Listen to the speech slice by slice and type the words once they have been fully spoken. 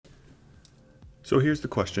So here's the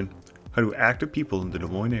question. How do active people in the Des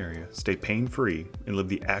Moines area stay pain-free and live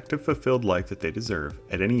the active, fulfilled life that they deserve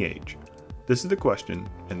at any age? This is the question,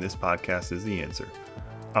 and this podcast is the answer.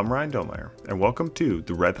 I'm Ryan Domeyer, and welcome to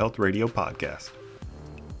the REV Health Radio podcast.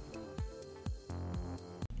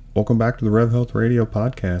 Welcome back to the REV Health Radio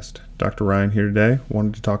podcast. Dr. Ryan here today.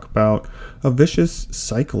 Wanted to talk about a vicious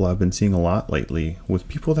cycle I've been seeing a lot lately with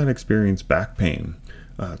people that experience back pain.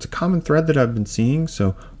 It's a common thread that I've been seeing,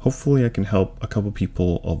 so hopefully I can help a couple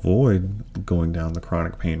people avoid going down the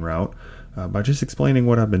chronic pain route by just explaining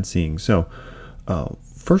what I've been seeing. So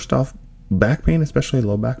first off, back pain, especially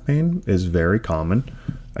low back pain, is very common.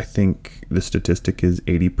 I think the statistic is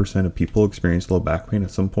 80% of people experience low back pain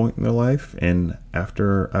at some point in their life. And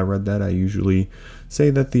after I read that, I usually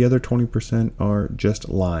say that the other 20% are just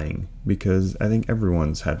lying, because I think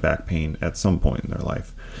everyone's had back pain at some point in their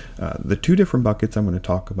life. The two different buckets I'm going to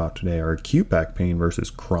talk about today are acute back pain versus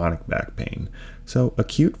chronic back pain. So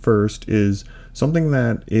acute first is something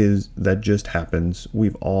that just happens.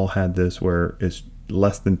 We've all had this where it's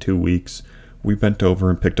less than 2 weeks. We bent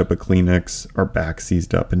over and picked up a Kleenex, our back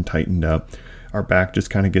seized up and tightened up. Our back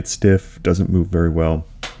just kind of gets stiff, doesn't move very well.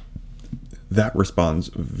 That responds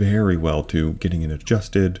very well to getting it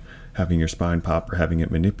adjusted, having your spine pop or having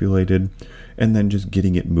it manipulated, and then just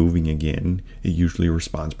getting it moving again. It usually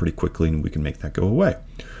responds pretty quickly and we can make that go away.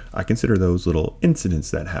 I consider those little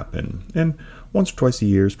incidents that happen. And once or twice a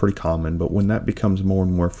year is pretty common, but when that becomes more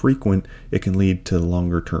and more frequent, it can lead to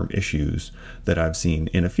longer term issues that I've seen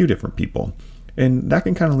in a few different people. And that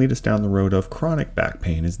can kind of lead us down the road of chronic back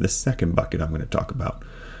pain is the second bucket I'm going to talk about.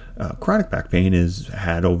 Chronic back pain is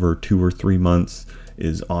had over 2 or 3 months,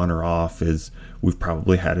 is on or off, is we've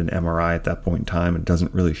probably had an MRI at that point in time. It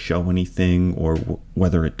doesn't really show anything, or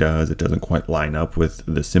whether it does, it doesn't quite line up with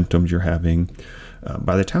the symptoms you're having.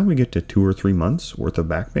 By the time we get to 2 or 3 months worth of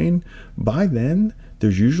back pain, by then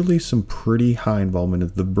there's usually some pretty high involvement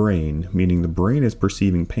of the brain, meaning the brain is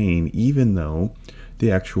perceiving pain even though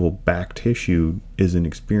the actual back tissue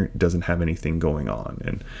doesn't have anything going on.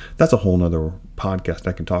 And that's a whole nother podcast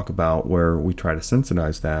I can talk about where we try to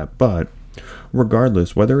sensitize that. But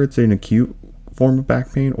regardless, whether it's an acute form of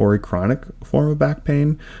back pain or a chronic form of back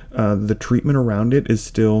pain, the treatment around it is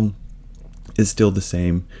still the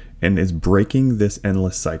same and is breaking this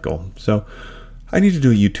endless cycle. So I need to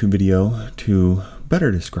do a YouTube video to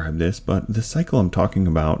better describe this, but the cycle I'm talking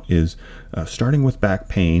about is starting with back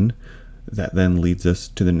pain. That then leads us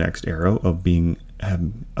to the next arrow of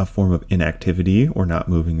having a form of inactivity or not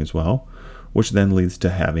moving as well, which then leads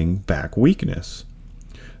to having back weakness.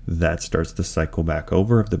 That starts the cycle back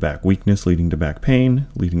over of the back weakness leading to back pain,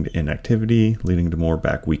 leading to inactivity, leading to more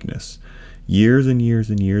back weakness. Years and years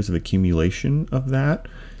and years of accumulation of that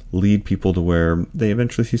lead people to where they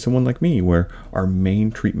eventually see someone like me, where our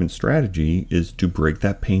main treatment strategy is to break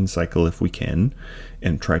that pain cycle if we can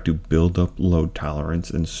and try to build up load tolerance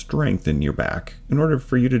and strength in your back in order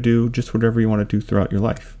for you to do just whatever you want to do throughout your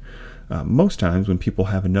life. Most times when people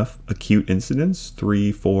have enough acute incidents,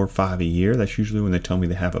 3, 4, 5 a year, that's usually when they tell me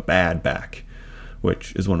they have a bad back,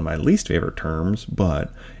 which is one of my least favorite terms,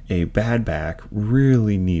 but a bad back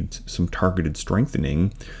really needs some targeted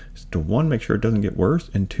strengthening to, one, make sure it doesn't get worse,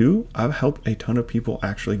 and two, I've helped a ton of people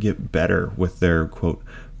actually get better with their, quote,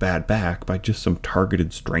 bad back by just some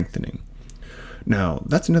targeted strengthening. Now,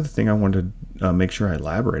 that's another thing I wanted to make sure I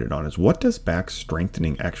elaborated on is what does back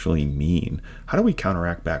strengthening actually mean? How do we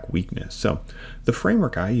counteract back weakness? So the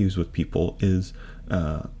framework I use with people is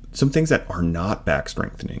some things that are not back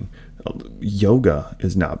strengthening. Yoga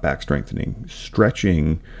is not back strengthening.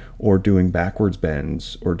 Stretching or doing backwards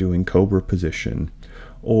bends or doing cobra position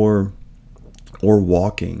or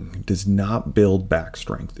walking does not build back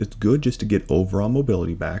strength. It's good just to get overall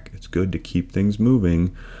mobility back. It's good to keep things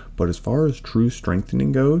moving. But as far as true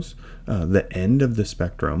strengthening goes, the end of the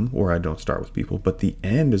spectrum, or I don't start with people, but the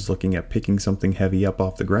end is looking at picking something heavy up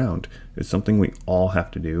off the ground. It's something we all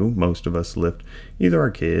have to do. Most of us lift either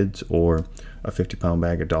our kids or a 50-pound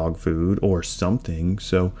bag of dog food or something.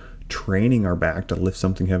 So training our back to lift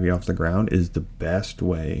something heavy off the ground is the best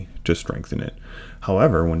way to strengthen it.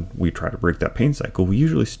 However, when we try to break that pain cycle, we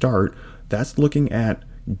usually that's looking at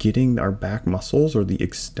getting our back muscles or the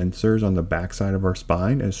extensors on the back side of our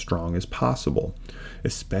spine as strong as possible,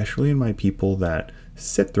 especially in my people that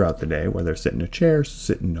sit throughout the day, whether sit in a chair,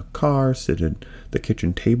 sit in a car, sit at the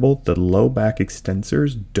kitchen table. The low back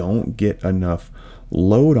extensors don't get enough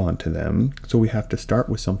load onto them, so we have to start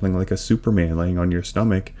with something like a Superman laying on your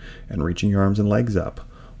stomach and reaching your arms and legs up.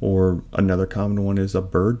 Or another common one is a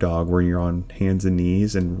bird dog where you're on hands and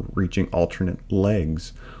knees and reaching alternate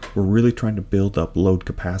legs. We're really trying to build up load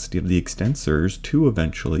capacity of the extensors to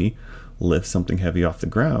eventually lift something heavy off the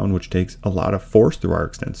ground, which takes a lot of force through our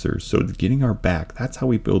extensors. So getting our back, that's how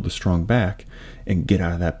we build a strong back and get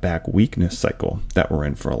out of that back weakness cycle that we're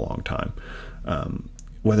in for a long time.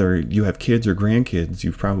 Whether you have kids or grandkids,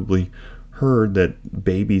 you've probably heard that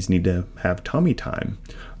babies need to have tummy time.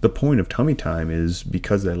 The point of tummy time is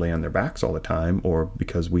because they lay on their backs all the time, or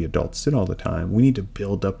because we adults sit all the time, we need to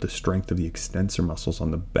build up the strength of the extensor muscles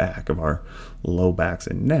on the back of our low backs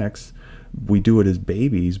and necks. We do it as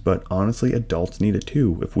babies, but honestly, adults need it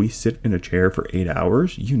too. If we sit in a chair for 8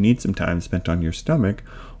 hours, you need some time spent on your stomach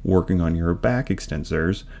working on your back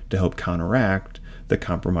extensors to help counteract the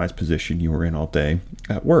compromised position you were in all day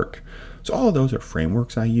at work. So all of those are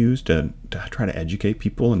frameworks I use to try to educate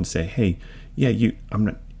people and say, hey,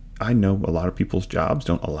 I know a lot of people's jobs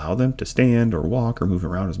don't allow them to stand or walk or move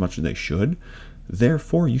around as much as they should.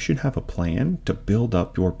 Therefore, you should have a plan to build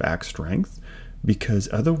up your back strength, because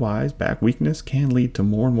otherwise back weakness can lead to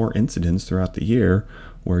more and more incidents throughout the year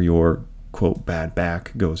where your quote bad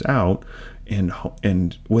back goes out.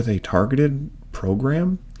 And with a targeted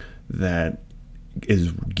program that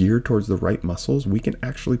is geared towards the right muscles, we can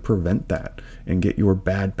actually prevent that and get your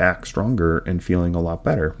bad back stronger and feeling a lot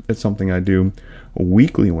better. It's something I do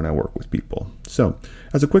weekly when I work with people. So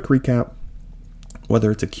as a quick recap, whether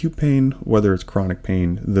it's acute pain, whether it's chronic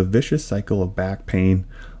pain, the vicious cycle of back pain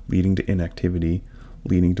leading to inactivity,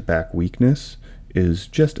 leading to back weakness is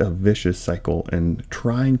just a vicious cycle, and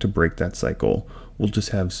trying to break that cycle will just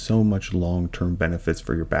have so much long-term benefits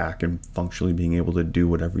for your back and functionally being able to do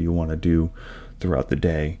whatever you want to do throughout the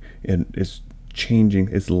day. And it's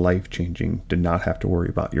life-changing to not have to worry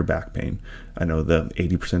about your back pain. I know the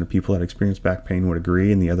 80% of people that experience back pain would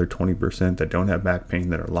agree, and the other 20% that don't have back pain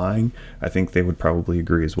that are lying, I think they would probably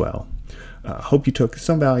agree as well. Hope you took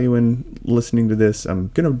some value in listening to this. I'm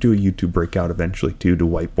going to do a YouTube breakout eventually too, to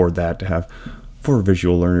whiteboard that, to have for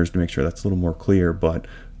visual learners, to make sure that's a little more clear. But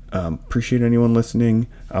appreciate anyone listening.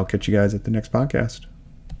 I'll catch you guys at the next podcast.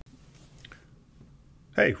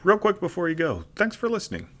 Hey, real quick before you go, thanks for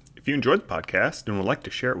listening. If you enjoyed the podcast and would like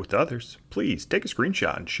to share it with others, please take a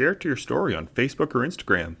screenshot and share it to your story on Facebook or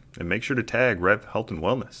Instagram, and make sure to tag REV Health and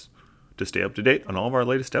Wellness. To stay up to date on all of our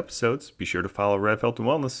latest episodes, be sure to follow REV Health and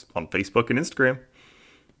Wellness on Facebook and Instagram.